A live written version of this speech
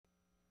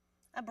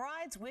A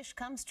bride's wish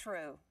comes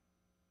true.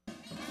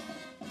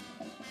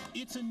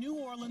 It's a New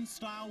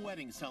Orleans-style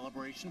wedding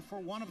celebration for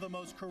one of the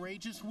most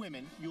courageous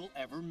women you'll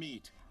ever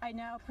meet. I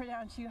now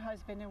pronounce you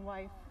husband and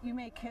wife. You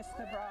may kiss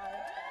the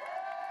bride.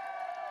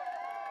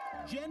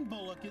 Jen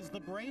Bullock is the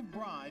brave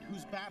bride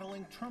who's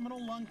battling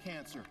terminal lung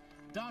cancer.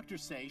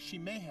 Doctors say she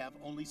may have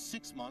only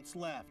 6 months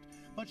left,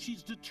 but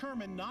she's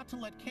determined not to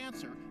let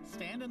cancer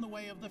stand in the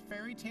way of the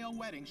fairy tale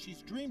wedding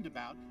she's dreamed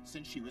about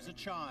since she was a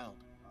child.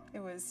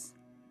 That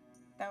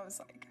was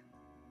like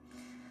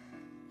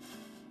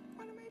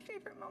one of my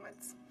favorite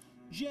moments.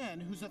 Jen,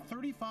 who's a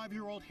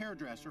 35-year-old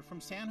hairdresser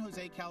from San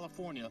Jose,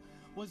 California,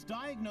 was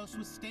diagnosed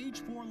with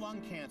stage 4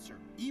 lung cancer,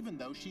 even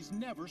though she's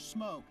never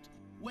smoked.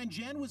 When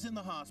Jen was in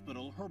the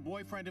hospital, her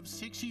boyfriend of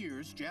 6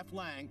 years, Jeff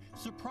Lang,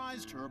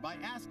 surprised her by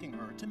asking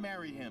her to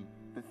marry him.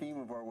 The theme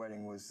of our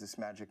wedding was this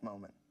magic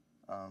moment,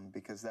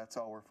 because that's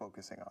all we're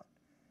focusing on,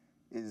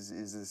 is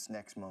this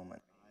next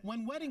moment.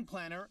 When wedding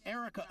planner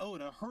Erica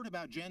Ota heard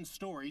about Jen's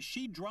story,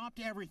 she dropped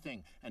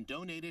everything and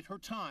donated her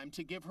time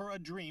to give her a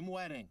dream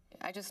wedding.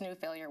 I just knew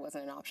failure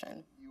wasn't an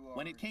option.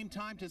 When it came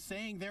time to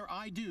saying their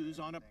I do's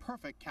on a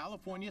perfect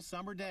California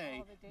summer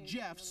day,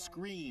 Jeff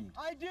screamed,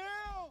 "I do!"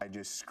 I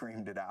just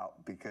screamed it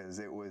out because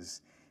it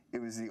was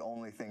the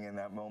only thing in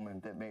that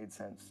moment that made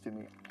sense to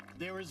me.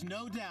 There is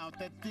no doubt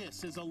that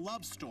this is a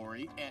love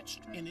story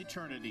etched in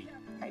eternity.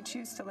 I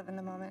choose to live in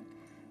the moment,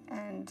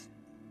 and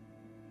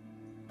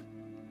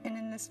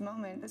in this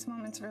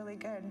moment's really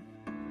good.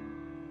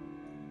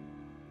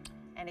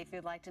 And if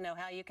you'd like to know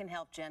how you can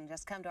help Jen,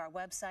 just come to our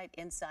website,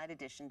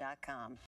 InsideEdition.com.